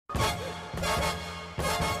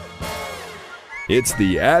It's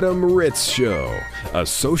the Adam Ritz Show, a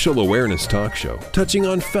social awareness talk show touching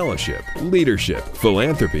on fellowship, leadership,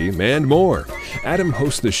 philanthropy, and more. Adam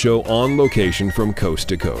hosts the show on location from coast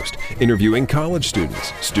to coast, interviewing college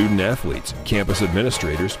students, student athletes, campus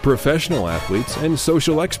administrators, professional athletes, and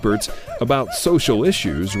social experts about social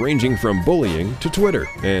issues ranging from bullying to Twitter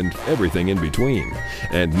and everything in between.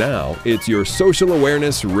 And now, it's your social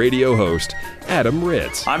awareness radio host, Adam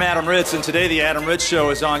Ritz. I'm Adam Ritz, and today the Adam Ritz Show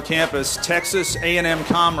is on campus, Texas A&M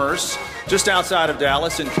Commerce, just outside of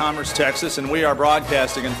Dallas in Commerce, Texas, and we are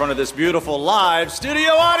broadcasting in front of this beautiful live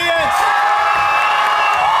studio audience.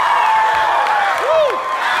 Woo!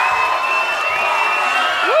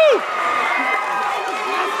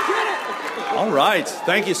 Woo! All right,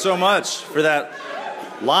 thank you so much for that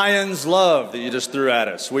Lions love that you just threw at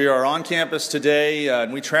us. We are on campus today,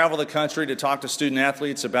 and we travel the country to talk to student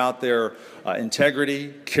athletes about their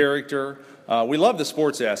integrity, character. We love the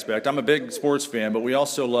sports aspect. I'm a big sports fan, but we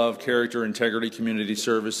also love character, integrity, community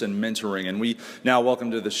service, and mentoring. And we now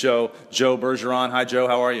welcome to the show Joe Bergeron. Hi, Joe.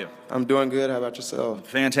 How are you? I'm doing good. How about yourself?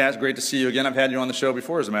 Fantastic. Great to see you again. I've had you on the show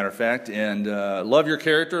before, as a matter of fact. And love your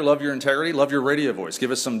character, love your integrity, love your radio voice.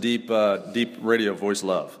 Give us some deep radio voice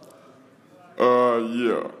love.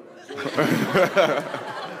 Yeah.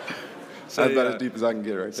 That's about as deep as I can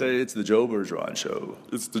get right there. Say it's the Joe Bergeron Show.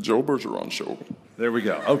 It's the Joe Bergeron Show. There we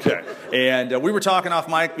go. Okay. And we were talking off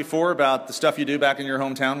mic before about the stuff you do back in your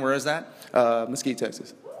hometown. Where is that? Mesquite,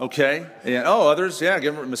 Texas. Okay. And others, yeah,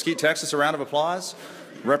 give Mesquite, Texas a round of applause.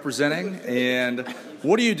 Representing. And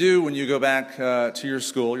what do you do when you go back to your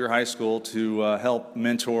school, your high school, to help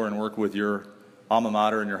mentor and work with your alma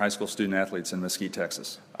mater and your high school student athletes in Mesquite,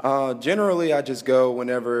 Texas? Generally, I just go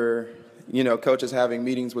whenever, coach is having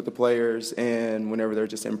meetings with the players and whenever they're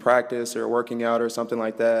just in practice or working out or something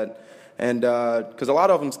like that. And because a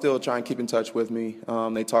lot of them still try and keep in touch with me.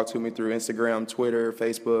 They talk to me through Instagram, Twitter,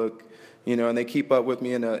 Facebook, and they keep up with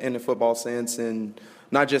me in the football sense. And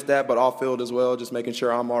not just that, but off field as well, just making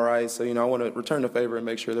sure I'm all right. So, I want to return the favor and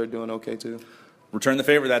make sure they're doing okay too. Return the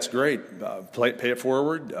favor, that's great. Pay it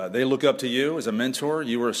forward. They look up to you as a mentor.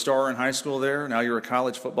 You were a star in high school there. Now you're a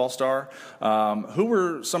college football star. Who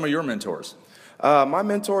were some of your mentors? My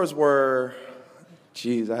mentors were,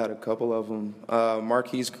 I had a couple of them.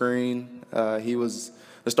 Marquise Green, he was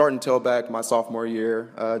the starting tailback my sophomore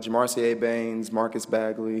year. Jamarcie Baines, Marcus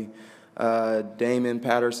Bagley, Damon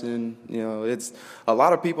Patterson. It's a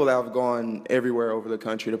lot of people that have gone everywhere over the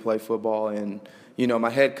country to play football. And my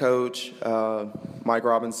head coach, Mike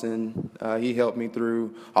Robinson, he helped me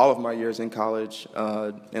through all of my years in college,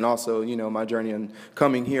 and also, my journey in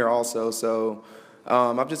coming here also. So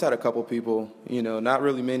I've just had a couple people, not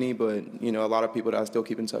really many, but, a lot of people that I still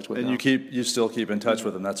keep in touch with. And now. you still keep in touch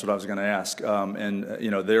with them. That's what I was going to ask. And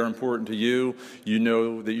they're important to you. You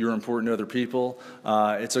know that you're important to other people.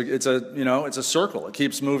 It's a circle. It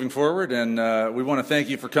keeps moving forward. And we want to thank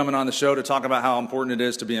you for coming on the show to talk about how important it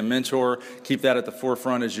is to be a mentor. Keep that at the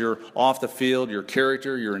forefront as you're off the field, your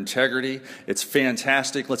character, your integrity. It's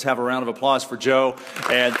fantastic. Let's have a round of applause for Joe.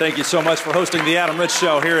 And thank you so much for hosting the Adam Ritz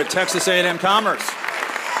Show here at Texas A&M Commerce.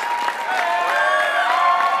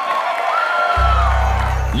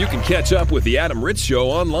 You can catch up with the Adam Ritz Show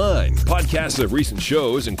online. Podcasts of recent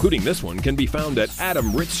shows, including this one, can be found at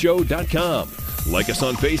adamritzshow.com. Like us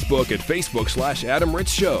on Facebook at Facebook/Adam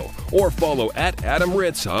Ritz Show, or follow at Adam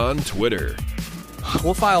Ritz on Twitter.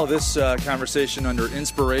 We'll file this conversation under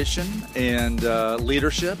inspiration and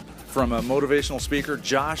leadership from a motivational speaker.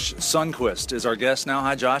 Josh Sundquist is our guest now.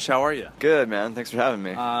 Hi, Josh. How are you? Good, man. Thanks for having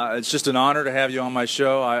me. It's just an honor to have you on my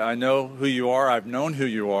show. I know who you are. I've known who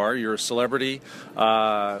you are. You're a celebrity,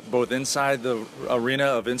 both inside the arena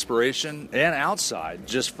of inspiration and outside,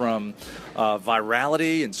 just from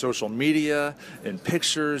virality and social media and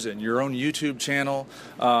pictures and your own YouTube channel.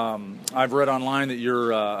 I've read online that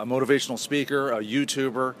you're a motivational speaker, a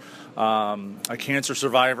YouTuber, a cancer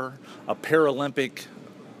survivor, a Paralympic.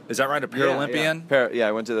 Is that right? A Paralympian? Yeah,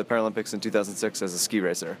 I went to the Paralympics in 2006 as a ski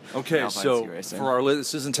racer. Okay, so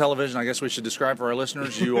this isn't television. I guess we should describe for our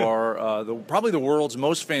listeners. You are probably the world's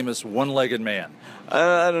most famous one-legged man.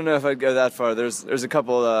 I don't know if I'd go that far. There's a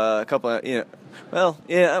couple. I'm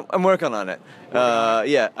working on it.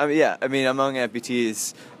 Among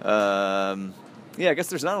amputees. I guess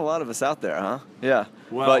there's not a lot of us out there, huh? Yeah.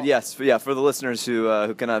 Well, but yes, for the listeners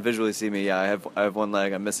who cannot visually see me, I have one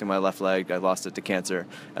leg. I'm missing my left leg. I lost it to cancer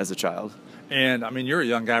as a child. And you're a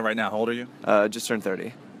young guy right now. How old are you? Just turned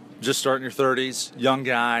 30. Just starting your 30s, young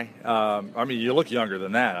guy. You look younger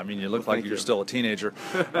than that. You look like you're still a teenager.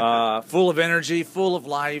 Full of energy, full of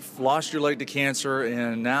life. Lost your leg to cancer,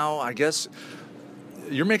 and now I guess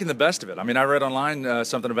you're making the best of it. I mean, I read online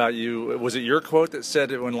something about you. Was it your quote that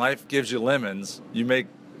said, "When life gives you lemons, you make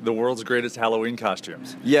the world's greatest Halloween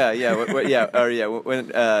costumes"? When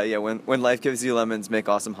life gives you lemons, make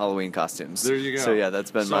awesome Halloween costumes. There you go. So yeah, that's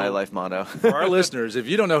been my life motto. For our listeners, if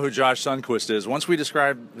you don't know who Josh Sundquist is, once we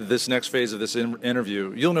describe this next phase of this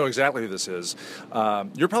interview, you'll know exactly who this is.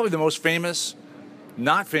 You're probably the most famous,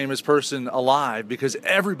 not famous person alive, because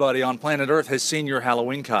everybody on planet Earth has seen your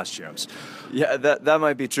Halloween costumes. Yeah, that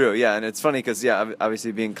might be true. Yeah, and it's funny because,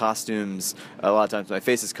 obviously being costumes, a lot of times my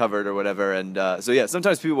face is covered or whatever. And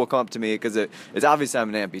sometimes people will come up to me because it's obvious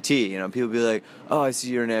I'm an amputee. You know, people be like, "Oh, I see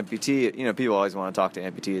you're an amputee." You know, people always want to talk to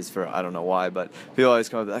amputees for, I don't know why, but people always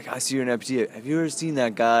come up like, "I see you're an amputee. Have you ever seen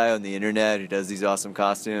that guy on the internet who does these awesome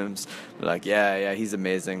costumes?" They're like, yeah, he's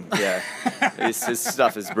amazing. Yeah, his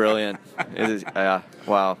stuff is brilliant.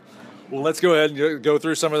 Wow. Well, let's go ahead and go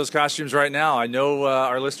through some of those costumes right now. I know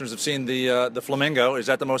our listeners have seen the flamingo. Is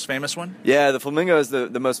that the most famous one? Yeah, the flamingo is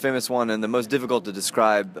the most famous one and the most difficult to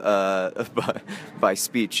describe by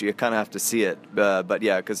speech. You kind of have to see it. But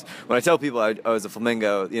yeah, because when I tell people I was a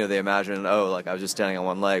flamingo, you know, they imagine, like I was just standing on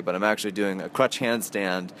one leg. But I'm actually doing a crutch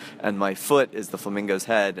handstand, and my foot is the flamingo's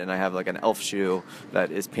head, and I have like an elf shoe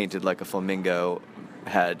that is painted like a flamingo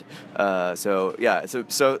head. I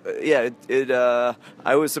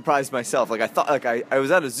was surprised myself. Like I thought, like I was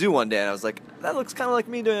at a zoo one day and I was like, that looks kind of like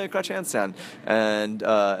me doing a crutch handstand. And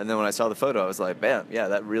then when I saw the photo, I was like, bam, yeah,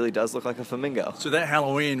 that really does look like a flamingo. So that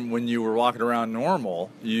Halloween, when you were walking around normal,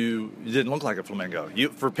 you didn't look like a flamingo.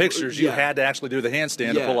 For pictures, you had to actually do the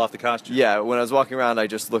handstand to pull off the costume. Yeah, when I was walking around, I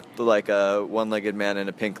just looked like a one-legged man in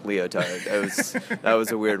a pink leotard. That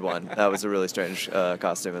was a weird one. That was a really strange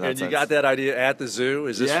costume in that sense. And you got that idea at the zoo?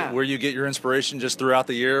 Is this where you get your inspiration just throughout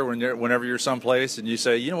the year whenever you're someplace and you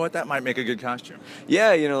say, you know what, that might make a good costume?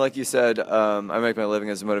 Yeah, like you said, I make my living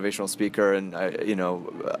as a motivational speaker, and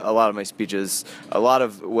a lot of my speeches, a lot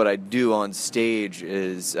of what I do on stage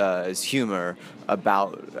is humor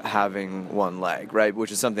about having one leg, right?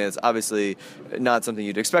 Which is something that's obviously not something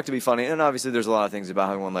you'd expect to be funny, and obviously there's a lot of things about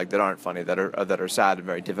having one leg that aren't funny, that are sad and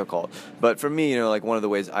very difficult. But for me, like one of the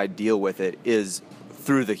ways I deal with it is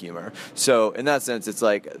through the humor. So in that sense, it's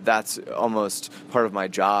like that's almost part of my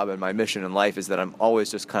job and my mission in life, is that I'm always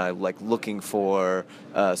just kind of like looking for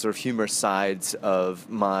sort of humor sides of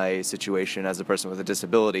my situation as a person with a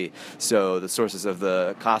disability. So the sources of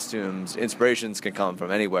the costumes, inspirations can come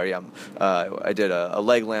from anywhere. Yeah, I did a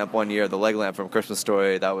leg lamp one year, the leg lamp from Christmas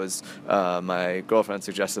Story. That was my girlfriend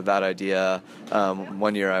suggested that idea.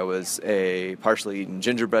 One year I was a partially eaten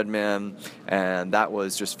gingerbread man, and that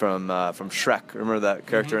was just from Shrek. Remember that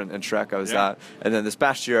character in Shrek? I was that. And then this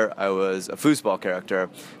past year I was a foosball character,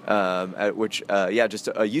 at which just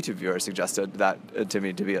a YouTube viewer suggested that to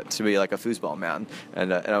me to be like a foosball man,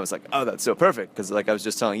 and I was like, oh, that's so perfect, because like I was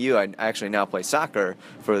just telling you, I actually now play soccer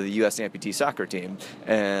for the U.S. Amputee soccer team,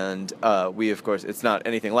 and we, of course, it's not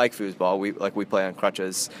anything like foosball. We play on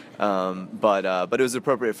crutches, but it was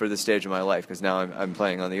appropriate for this stage of my life, because now I'm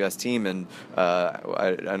playing on the U.S. team, and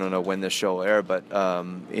I don't know when this show will air, but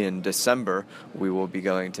in December we will be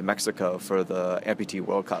going to Mexico for the Amputee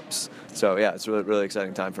World Cups. So yeah, it's a really, really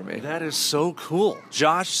exciting time for me. That is so cool.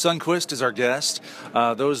 Josh Sundquist is our guest.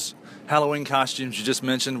 Those Halloween costumes you just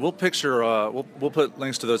mentioned, we'll put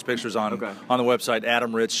links to those pictures on the website,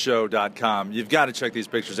 adamritzshow.com. You've got to check these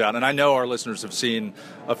pictures out, and I know our listeners have seen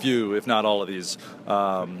a few, if not all of these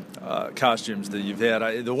costumes that you've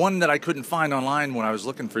had. The one that I couldn't find online when I was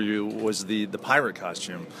looking for you was the pirate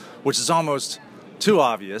costume, which is almost too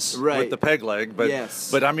obvious with the peg leg,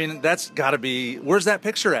 but I mean, that's got to be, where's that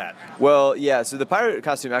picture at? Well, yeah, so the pirate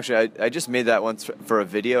costume, actually, I just made that once for a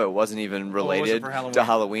video. It wasn't even related to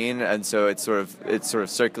Halloween, and so it's sort of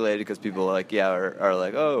circulated because people are like,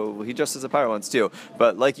 oh, well, he dressed as a pirate once too.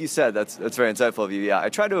 But like you said, that's very insightful of you. Yeah, I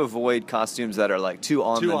try to avoid costumes that are like too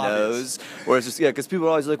on the nose, or it's just because people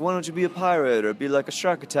are always like, why don't you be a pirate or be like a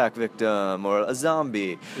shark attack victim or a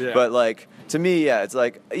zombie? Yeah. But like, to me, it's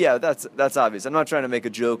like, that's obvious. I'm not trying to make a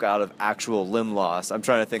joke out of actual limb loss. I'm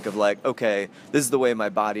trying to think of like, okay, this is the way my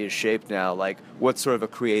body is shaped now. Like, what's sort of a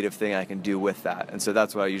creative thing I can do with that? And so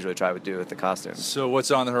that's what I usually try to do with the costume. So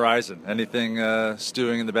what's on the horizon? Anything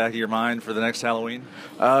stewing in the back of your mind for the next Halloween?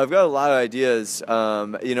 I've got a lot of ideas.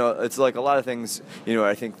 It's like a lot of things,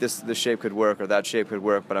 I think this shape could work or that shape could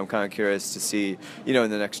work, but I'm kind of curious to see, in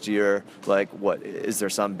the next year, like, what is there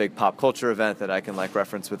some big pop culture event that I can like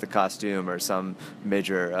reference with the costume, or some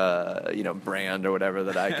major, brand or whatever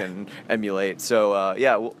that I can emulate. So,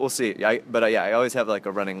 we'll see. I always have like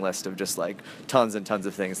a running list of just like tons and tons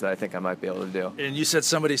of things that I think I might be able to do. And you said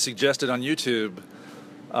somebody suggested on YouTube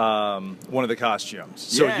one of the costumes.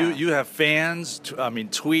 So Yeah. you have fans,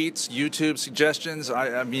 tweets, YouTube suggestions.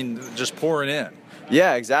 I mean, just pouring in.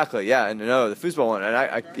 Yeah, exactly. Yeah, and no, the foosball one, and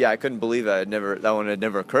I couldn't believe that one had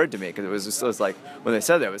never occurred to me, because it was like when they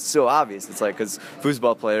said that, it was so obvious. It's like, because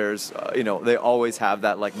foosball players, they always have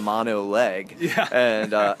that like mono leg, Yeah.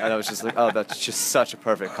 and I was just like, oh, that's just such a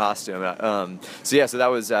perfect costume. So that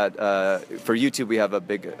was for YouTube. We have a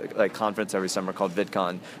big like conference every summer called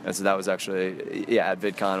VidCon, and so that was actually at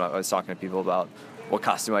VidCon. I was talking to people about what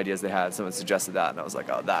costume ideas they had. Someone suggested that, and I was like,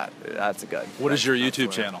 oh, that's a good. What is your YouTube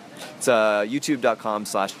channel? It's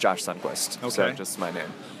youtube.com/Josh Sundquist. Okay. So just my name.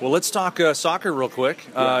 Well, let's talk soccer real quick.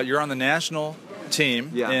 Yeah. You're on the national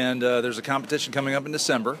team, Yeah. and there's a competition coming up in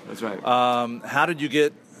December. That's right. How did you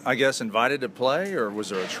get, I guess, invited to play, or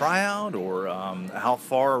was there a tryout, or how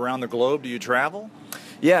far around the globe do you travel?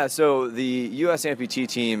 Yeah, so the U.S. Amputee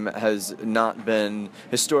team has not been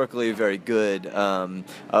historically very good. A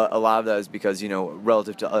lot of that is because,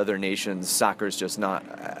 relative to other nations, soccer is just not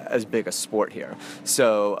as big a sport here.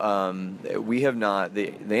 So we have not,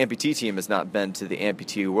 the amputee team has not been to the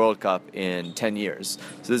Amputee World Cup in 10 years.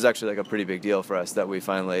 So this is actually like a pretty big deal for us that we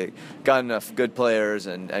finally got enough good players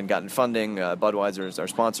and gotten funding. Budweiser is our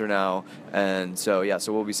sponsor now. And so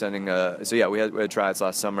we'll be sending, we had tryouts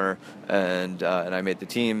last summer, and I made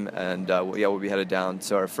the team, and we'll be headed down.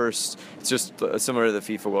 So it's just similar to the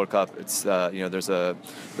FIFA World Cup. It's there's the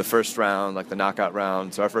first round, like the knockout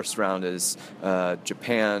round. So our first round is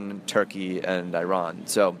Japan, Turkey, and Iran.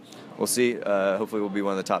 So we'll see. Hopefully we'll be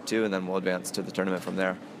one of the top two, and then we'll advance to the tournament from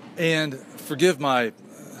there. And forgive my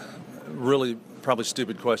really probably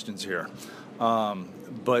stupid questions here.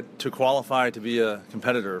 But to qualify to be a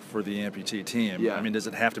competitor for the amputee team, Yeah. I mean, does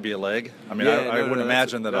it have to be a leg? I mean, Yeah, I would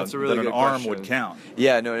imagine that that's a really an good arm question. would count.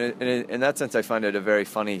 Yeah, no, in that sense, I find it a very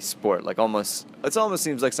funny sport. Like it almost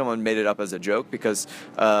seems like someone made it up as a joke, because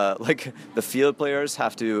like the field players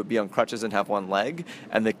have to be on crutches and have one leg,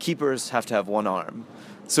 and the keepers have to have one arm.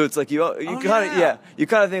 So it's like you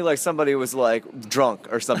kind of think like somebody was like drunk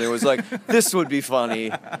or something. It was like, this would be funny.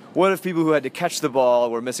 What if people who had to catch the ball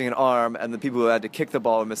were missing an arm, and the people who had to kick the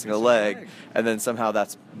ball were missing a leg, and then somehow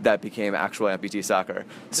that became actual amputee soccer.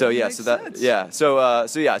 So I guess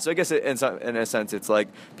in a sense it's like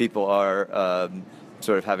people are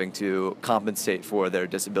sort of having to compensate for their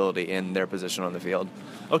disability in their position on the field.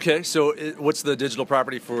 Okay, so what's the digital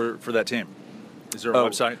property for that team? Is there a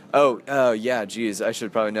website? Yeah, geez, I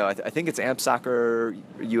should probably know. I think it's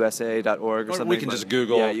ampsoccerusa.org or something. We can just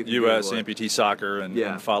Google U.S. Google Amputee Soccer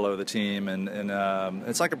and follow the team. And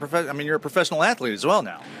it's like you're a professional athlete as well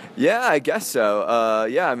now. Yeah, I guess so.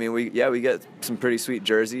 We get some pretty sweet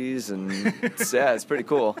jerseys, and it's pretty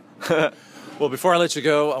cool. Well, before I let you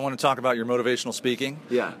go, I want to talk about your motivational speaking.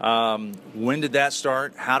 Yeah. When did that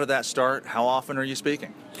start? How did that start? How often are you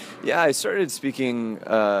speaking? Yeah, I started speaking,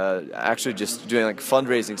 actually just doing like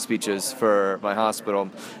fundraising speeches for my hospital.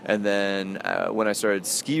 And then when I started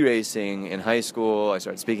ski racing in high school, I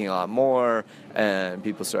started speaking a lot more, and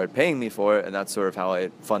people started paying me for it. And that's sort of how I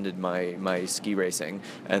funded my ski racing.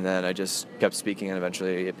 And then I just kept speaking, and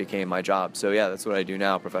eventually it became my job. So yeah, that's what I do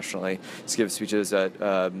now professionally. Just give speeches at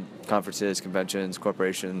conferences, conventions,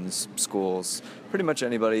 corporations, schools, pretty much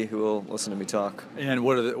anybody who will listen to me talk. And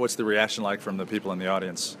what's the reaction like from the people in the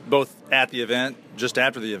audience, both at the event, just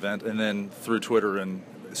after the event, and then through Twitter and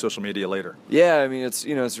social media later? Yeah, I mean, it's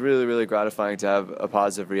really, really gratifying to have a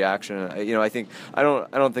positive reaction. I think I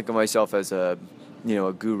don't think of myself as a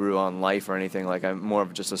guru on life or anything. Like, I'm more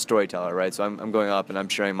of just a storyteller, right? So I'm going up and I'm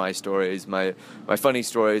sharing my stories, my funny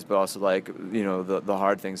stories, but also like the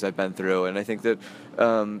hard things I've been through. And I think that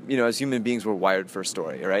as human beings, we're wired for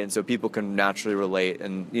story, right? And so people can naturally relate.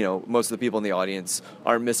 And most of the people in the audience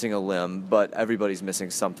aren't missing a limb, but everybody's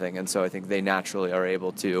missing something. And so I think they naturally are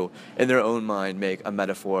able to, in their own mind, make a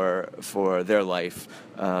metaphor for their life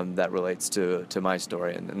that relates to my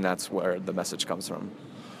story, and that's where the message comes from.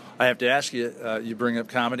 I have to ask you, you bring up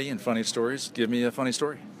comedy and funny stories. Give me a funny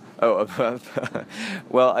story. Oh,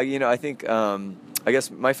 well, I think I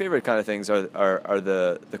guess my favorite kind of things are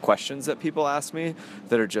the questions that people ask me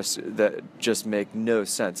that just make no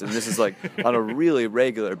sense, and this is like on a really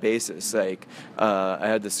regular basis. Like I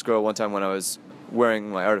had this girl one time when I was wearing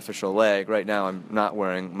my artificial leg. Right now I'm not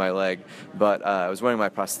wearing my leg, but I was wearing my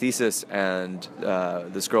prosthesis, and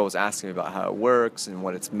this girl was asking me about how it works and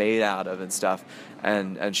what it's made out of and stuff,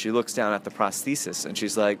 and she looks down at the prosthesis and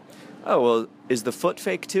she's like, oh, well, is the foot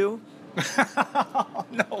fake too?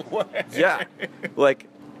 No way. Yeah, like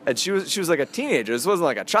And she was like a teenager. This wasn't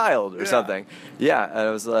like a child or something. Yeah, and I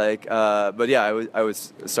was like, but yeah, I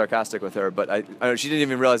was sarcastic with her, but I she didn't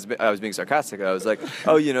even realize I was being sarcastic. I was like,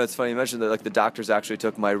 oh, it's funny you mentioned that, like, the doctors actually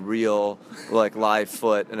took my real, like, live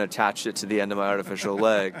foot and attached it to the end of my artificial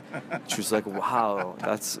leg. She was like, wow,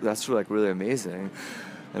 that's like really amazing.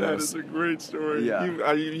 And that is a great story.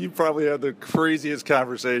 Yeah. You probably had the craziest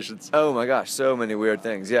conversations. Oh my gosh, so many weird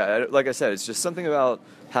things. Yeah, like I said, it's just something about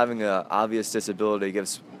having an obvious disability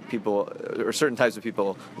gives people, or certain types of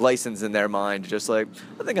people, license in their mind to just like,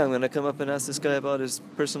 I think I'm going to come up and ask this guy about his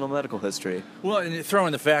personal medical history. Well, and you throw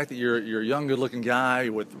in the fact that you're a young, good-looking guy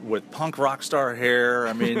with punk rock star hair.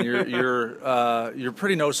 I mean, you're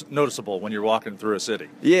pretty noticeable when you're walking through a city.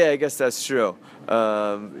 Yeah, I guess that's true.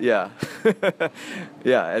 Yeah,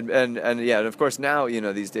 yeah, and of course now,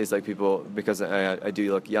 these days, like, people, because I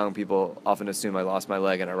do look young, people often assume I lost my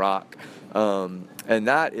leg in Iraq, and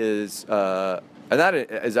that is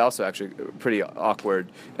also actually pretty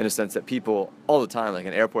awkward in a sense that people all the time, like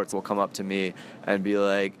in airports, will come up to me and be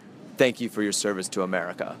like, thank you for your service to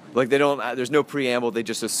America. Like, there's no preamble, they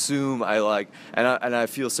just assume and I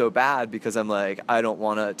feel so bad because I'm like, I don't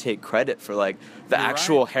want to take credit for, like, the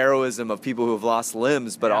actual heroism of people who have lost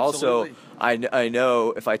limbs, but also I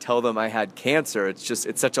know if I tell them I had cancer, it's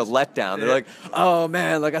such a letdown. They're like, oh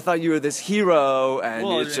man, like, I thought you were this hero,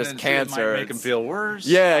 and it's just cancer. It might make them feel worse.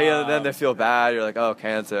 Yeah, then they feel bad. You're like, oh,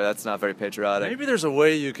 cancer, that's not very patriotic. Maybe there's a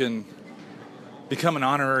way you can become an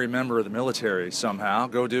honorary member of the military somehow.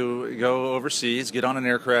 Go overseas, get on an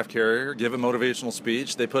aircraft carrier, give a motivational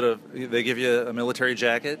speech. They give you a military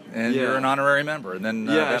jacket, and you're an honorary member. And then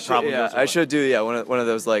that problem goes away. I should do one of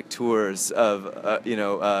those, like, tours of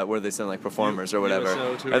where they send, like, performers or whatever.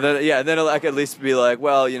 And then I could at least be like,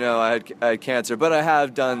 well, I had cancer, but I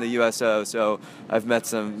have done the USO, so I've met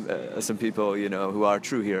some people who are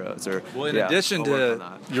true heroes. Well, in addition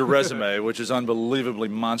to your resume, which is unbelievably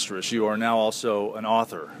monstrous, you are now also an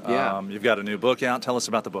author. You've got a new book out. Tell us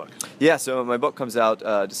about the book. Yeah, so my book comes out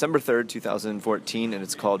December 3rd, 2014, and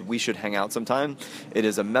it's called We Should Hang Out Sometime. It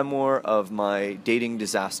is a memoir of my dating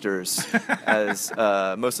disasters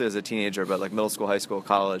mostly as a teenager, but like middle school, high school,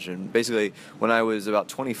 college. And basically, when I was about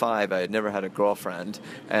 25, I had never had a girlfriend,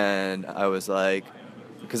 and I was like,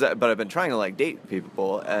 but I've been trying to, like, date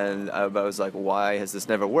people, and I was like, why has this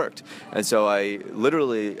never worked? And so I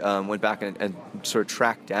literally went back and sort of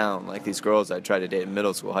tracked down, like, these girls I tried to date in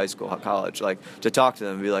middle school, high school, college, like, to talk to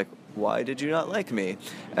them and be like, why did you not like me?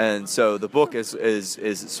 And so the book is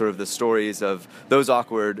sort of the stories of those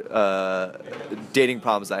awkward dating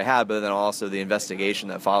problems that I had, but then also the investigation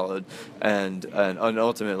that followed, and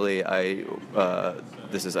ultimately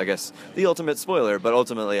this is, I guess, the ultimate spoiler, but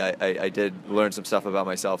ultimately I did learn some stuff about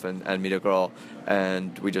myself and meet a girl,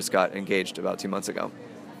 and we just got engaged about 2 months ago.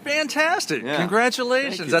 Fantastic. Yeah.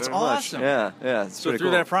 Congratulations. That's awesome. Much. Yeah. So through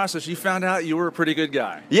that process, you found out you were a pretty good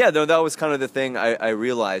guy. Yeah, no, that was kind of the thing I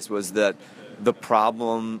realized, was that the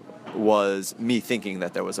problem was me thinking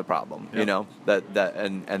that there was a problem, and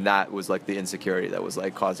that was, like, the insecurity that was,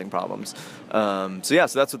 like, causing problems. So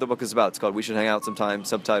that's what the book is about. It's called We Should Hang Out Sometime,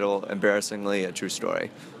 subtitle, Embarrassingly, a True Story.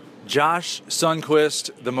 Josh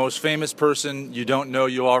Sundquist, the most famous person you don't know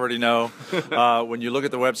you already know. When you look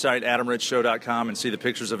at the website, adamritzshow.com, and see the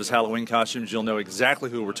pictures of his Halloween costumes, you'll know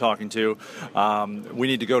exactly who we're talking to. We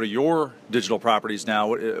need to go to your digital properties now.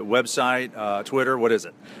 Website, Twitter, what is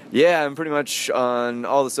it? Yeah, I'm pretty much on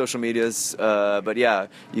all the social medias, but yeah,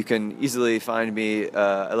 you can easily find me.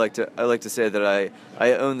 I like to say that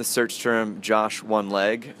I own the search term Josh One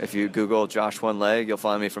Leg. If you Google Josh One Leg, you'll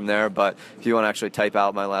find me from there. But if you want to actually type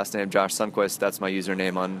out my last name, Josh Sundquist, that's my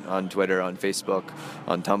username on Twitter, on Facebook,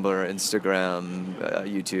 on Tumblr, Instagram,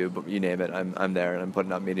 YouTube, you name it. I'm there, and I'm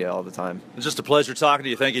putting out media all the time. It's just a pleasure talking to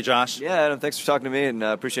you. Thank you, Josh. Yeah, Adam, thanks for talking to me, and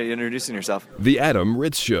appreciate you introducing yourself. The Adam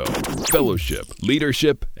Ritz Show. Fellowship,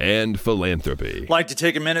 leadership, and philanthropy. I'd like to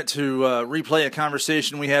take a minute to replay a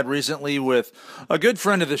conversation we had recently with a good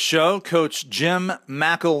friend of the show, Coach Jim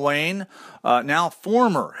McElwain, now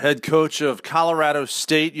former head coach of Colorado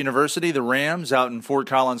State University, the Rams, out in Fort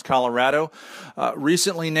Collins, Colorado,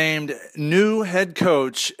 recently named new head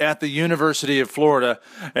coach at the University of Florida.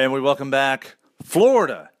 And we welcome back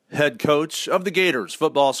Florida head coach of the Gators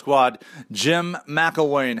football squad, Jim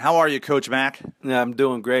McElwain. How are you, Coach Mac? Yeah, I'm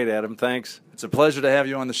doing great, Adam. Thanks. It's a pleasure to have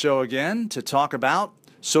you on the show again to talk about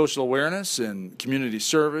social awareness and community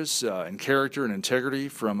service and character and integrity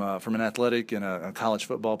from an athletic and a college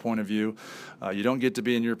football point of view. You don't get to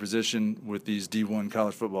be in your position with these D1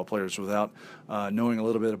 college football players without knowing a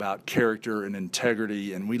little bit about character and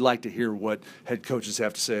integrity, and we like to hear what head coaches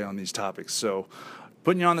have to say on these topics. So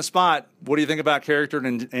Putting you on the spot, what do you think about character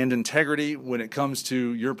and integrity when it comes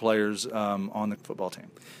to your players on the football team?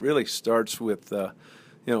 Really starts with,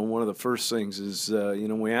 one of the first things is,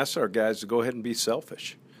 we ask our guys to go ahead and be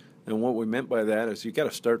selfish. And what we meant by that is you got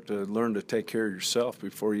to start to learn to take care of yourself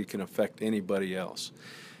before you can affect anybody else.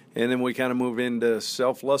 And then we kind of move into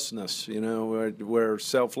selflessness, where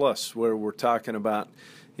selfless, where we're talking about,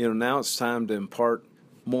 now it's time to impart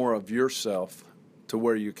more of yourself to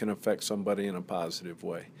where you can affect somebody in a positive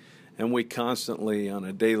way. And we constantly, on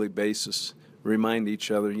a daily basis, remind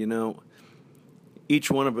each other, each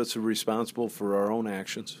one of us are responsible for our own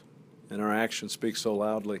actions, and our actions speak so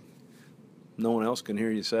loudly, no one else can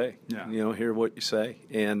hear you say, hear what you say.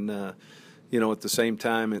 And, at the same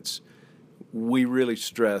time, we really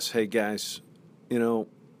stress, hey, guys,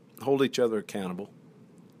 hold each other accountable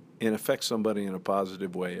and affect somebody in a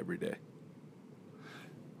positive way every day.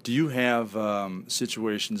 Do you have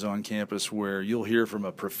situations on campus where you'll hear from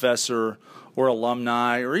a professor or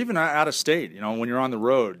alumni or even out of state, when you're on the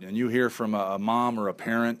road and you hear from a mom or a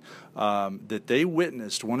parent that they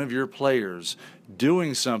witnessed one of your players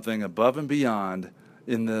doing something above and beyond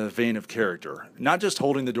in the vein of character, not just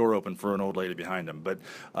holding the door open for an old lady behind them, but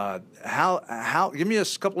how give me a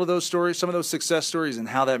couple of those stories, some of those success stories, and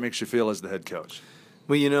how that makes you feel as the head coach?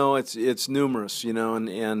 Well, it's numerous,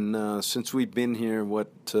 and since we've been here,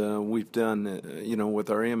 what we've done, with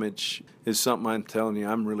our image is something I'm telling you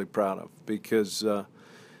I'm really proud of because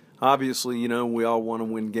obviously, we all want to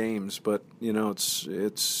win games, but,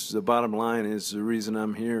 it's the bottom line is the reason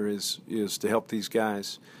I'm here is to help these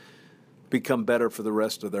guys become better for the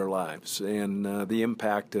rest of their lives. And the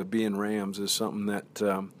impact of being Rams is something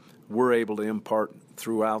that we're able to impart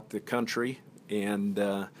throughout the country. And,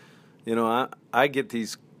 I get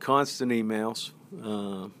these constant emails,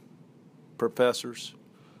 professors,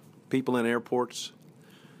 people in airports,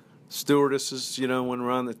 stewardesses, when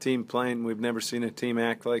we're on the team plane, we've never seen a team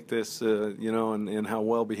act like this, and how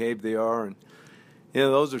well behaved they are. And,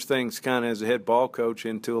 those are things kind of as a head ball coach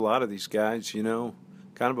into a lot of these guys,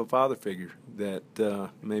 kind of a father figure that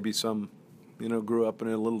maybe some, grew up in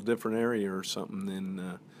a little different area or something.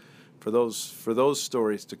 And for those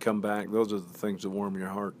stories to come back, those are the things that warm your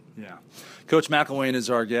heart. Yeah. Coach McElwain is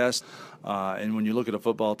our guest. And when you look at a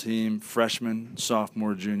football team, freshmen,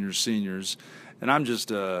 sophomore, juniors, seniors, and I'm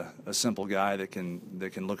just a simple guy that can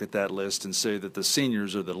look at that list and say that the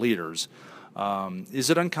seniors are the leaders. Is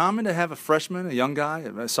it uncommon to have a freshman, a young guy,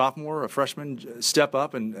 a sophomore, a freshman step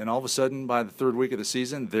up and all of a sudden by the third week of the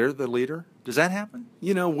season, they're the leader? Does that happen?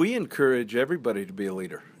 We encourage everybody to be a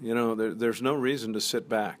leader. There's no reason to sit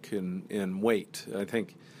back and wait. I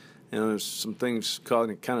think, there's some things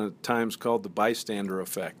kind of times called the bystander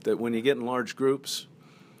effect, that when you get in large groups,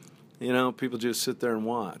 people just sit there and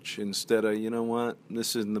watch instead of, what,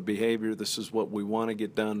 this isn't the behavior, this is what we want to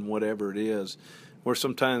get done, whatever it is. Or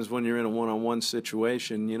sometimes when you're in a one-on-one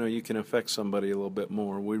situation, you can affect somebody a little bit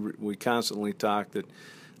more. We constantly talk that,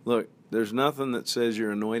 look, there's nothing that says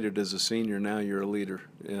you're anointed as a senior, now you're a leader.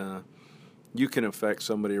 You can affect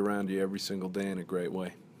somebody around you every single day in a great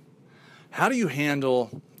way. How do you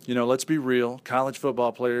handle, let's be real, college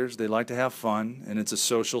football players, they like to have fun, and it's a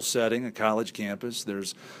social setting, a college campus.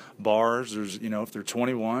 There's bars, there's, if they're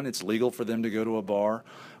 21, it's legal for them to go to a bar.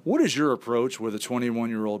 What is your approach with a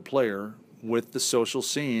 21-year-old player with the social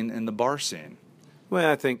scene and the bar scene? Well,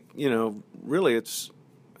 I think, really it's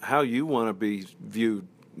how you want to be viewed,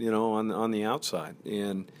 on the outside.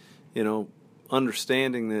 And,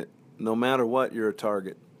 understanding that no matter what, you're a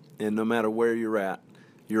target. And no matter where you're at,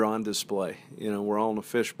 you're on display. We're all in a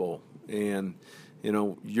fishbowl. And,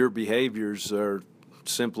 your behaviors are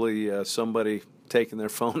simply somebody taking their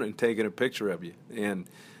phone and taking a picture of you. And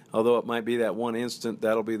although it might be that one instant,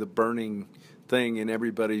 that'll be the burning thing in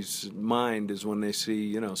everybody's mind is when they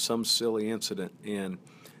see, some silly incident. And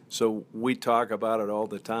so we talk about it all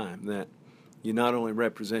the time, that you not only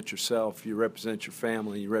represent yourself, you represent your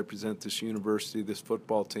family, you represent this university, this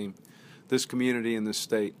football team, this community, and this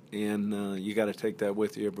state, and you got to take that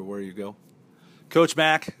with you everywhere you go. Coach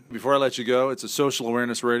Mack, before I let you go, it's a social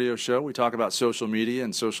awareness radio show. We talk about social media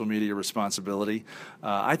and social media responsibility.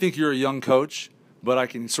 I think you're a young coach, but I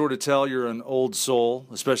can sort of tell you're an old soul,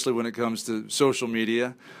 especially when it comes to social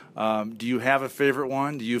media. Do you have a favorite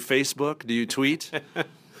one? Do you Facebook? Do you tweet?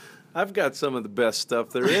 I've got some of the best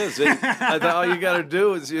stuff there is. I thought all you got to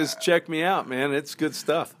do is just check me out, man. It's good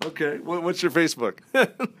stuff. Okay. What's your Facebook?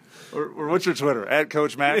 or what's your Twitter?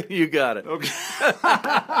 @Coach Mack? You got it. Okay.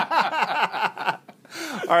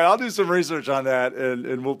 All right, I'll do some research on that,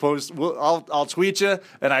 and we'll post. I'll tweet you,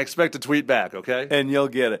 and I expect a tweet back. Okay, And you'll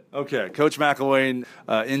get it. okay. Coach McElwain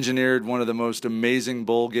engineered one of the most amazing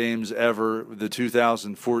bowl games ever. The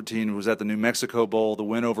 2014 was at the New Mexico Bowl, the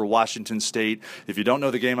win over Washington State. If you don't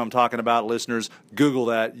know the game I'm talking about, listeners, Google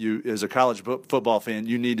that. You, as a college football fan,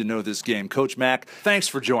 you need to know this game. Coach Mack, thanks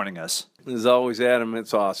for joining us. As always, Adam,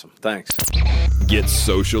 it's awesome. Thanks. Get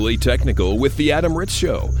socially technical with The Adam Ritz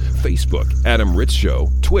Show. Facebook, Adam Ritz Show.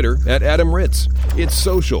 Twitter, @Adam Ritz. It's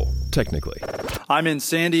social, technically. I'm in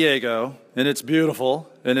San Diego, and it's beautiful.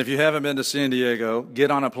 And if you haven't been to San Diego,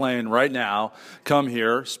 get on a plane right now. Come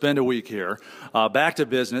here, spend a week here. Back to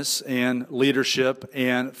business and leadership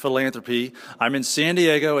and philanthropy. I'm in San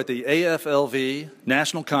Diego at the AFLV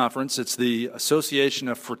National Conference. It's the Association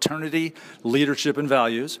of Fraternity, Leadership, and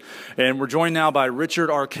Values. And we're joined now by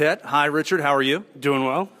Richard Arquette. Hi, Richard. How are you? Doing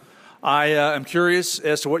well. I am curious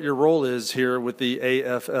as to what your role is here with the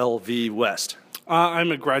AFLV West.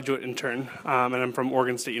 I'm a graduate intern, and I'm from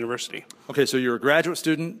Oregon State University. Okay, so you're a graduate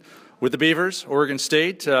student with the Beavers, Oregon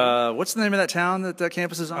State. What's the name of that town that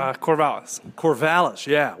campus is on? Corvallis. Corvallis,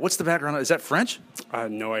 yeah. What's the background? Is that French? I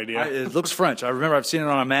have no idea. It looks French. I remember I've seen it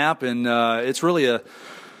on a map, and it's really a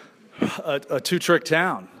two-trick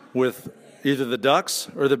town with either the Ducks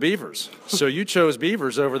or the Beavers. So you chose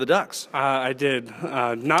Beavers over the Ducks. I did.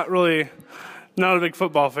 Not a big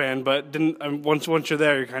football fan, but didn't. Once you're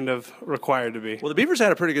there, you're kind of required to be. Well, the Beavers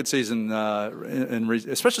had a pretty good season,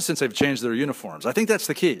 especially since they've changed their uniforms. I think that's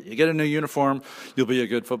the key. You get a new uniform, you'll be a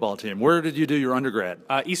good football team. Where did you do your undergrad?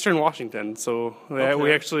 Eastern Washington. So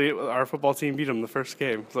we actually, our football team beat them the first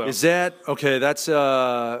game. So. Is that okay? That's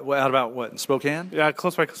out about what, in Spokane? Yeah,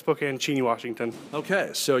 close by Spokane, Cheney, Washington.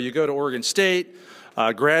 Okay, so you go to Oregon State,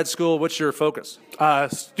 grad school. What's your focus?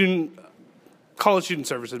 College Student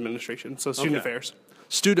Service Administration, so student affairs.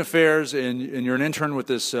 Student affairs, and you're an intern with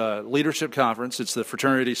this leadership conference. It's the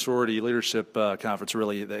Fraternity Sorority Leadership Conference,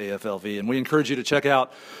 really, the AFLV. And we encourage you to check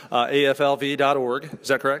out aflv.org. Is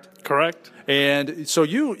that correct? Correct. And so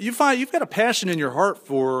you find you've got a passion in your heart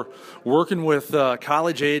for working with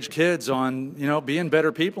college-age kids on, being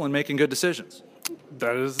better people and making good decisions.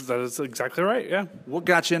 That is exactly right, yeah. What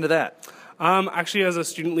got you into that? Actually, as a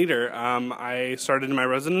student leader, I started in my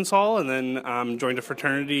residence hall and then joined a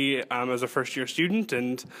fraternity as a first-year student,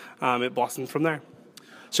 and it blossomed from there.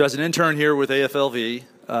 So as an intern here with AFLV,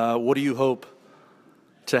 what do you hope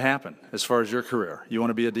to happen as far as your career? You want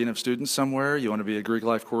to be a dean of students somewhere? You want to be a Greek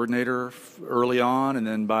life coordinator early on, and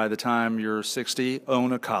then by the time you're 60,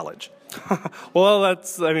 own a college? Well, I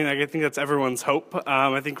think that's everyone's hope.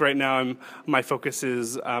 I think right now my focus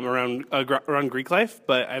is around Greek life,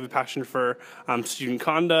 but I have a passion for student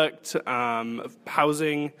conduct,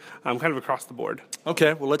 housing, kind of across the board.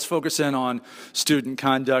 Okay, well, let's focus in on student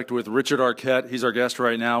conduct with Richard Arquette. He's our guest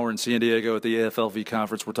right now. We're in San Diego at the AFLV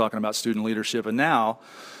conference. We're talking about student leadership, and now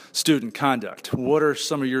student conduct. What are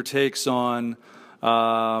some of your takes on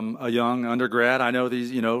a young undergrad? I know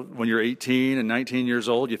these, when you're 18 and 19 years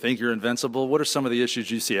old, you think you're invincible. What are some of the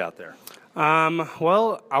issues you see out there?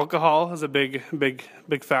 Well, alcohol is a big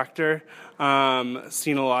factor.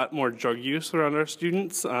 Seen a lot more drug use around our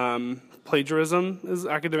students. Plagiarism,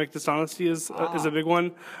 academic dishonesty is a big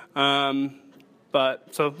one.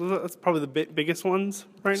 But so that's probably the biggest ones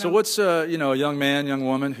right now. So what's a young man, young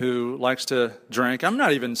woman who likes to drink? I'm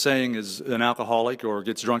not even saying is an alcoholic or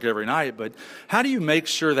gets drunk every night, but how do you make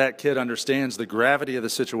sure that kid understands the gravity of the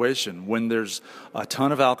situation when there's a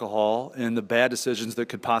ton of alcohol and the bad decisions that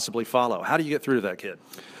could possibly follow? How do you get through to that kid?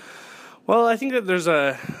 Well, I think that there's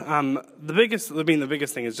the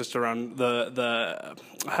biggest thing is just around the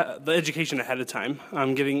education ahead of time.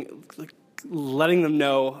 Letting them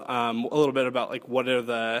know a little bit about what are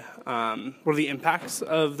the impacts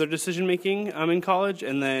of their decision making in college,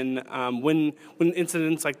 and then when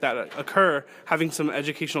incidents like that occur, having some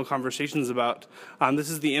educational conversations about this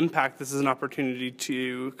is the impact, this is an opportunity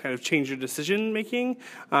to kind of change your decision making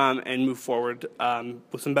and move forward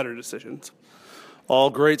with some better decisions. All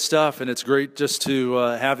great stuff, and it's great just to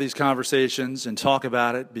have these conversations and talk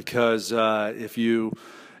about it, because if you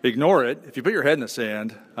ignore it, if you put your head in the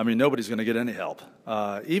sand, nobody's going to get any help.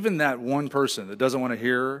 Even that one person that doesn't want to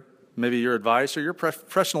hear maybe your advice or your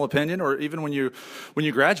professional opinion, or even when you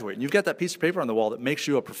graduate and you've got that piece of paper on the wall that makes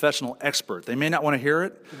you a professional expert. They may not want to hear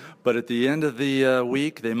it, but at the end of the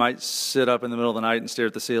week, they might sit up in the middle of the night and stare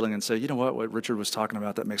at the ceiling and say, you know what Richard was talking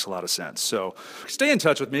about, that makes a lot of sense. So stay in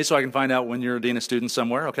touch with me so I can find out when you're a dean of students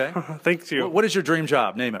somewhere, okay? Thank you. What is your dream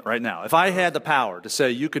job? Name it right now. If I had the power to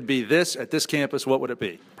say you could be this at this campus, what would it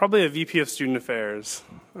be? Probably a VP of Student Affairs,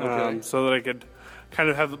 okay. So that I could kind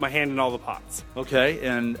of have my hand in all the pots. Okay,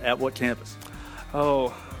 and at what campus?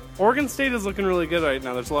 Oh, Oregon State is looking really good right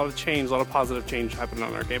now. There's a lot of change, a lot of positive change happening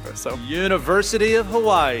on our campus. So University of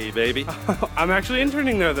Hawaii, baby. I'm actually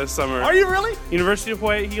interning there this summer. Are you really? University of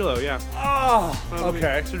Hawaii at Hilo, yeah. Oh,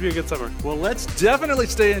 okay. Should be a good summer. Well, let's definitely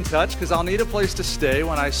stay in touch because I'll need a place to stay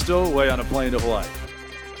when I stow away on a plane to Hawaii.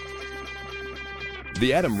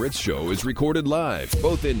 The Adam Ritz Show is recorded live,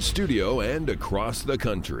 both in studio and across the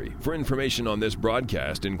country. For information on this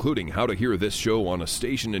broadcast, including how to hear this show on a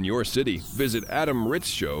station in your city, visit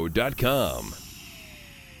adamritzshow.com.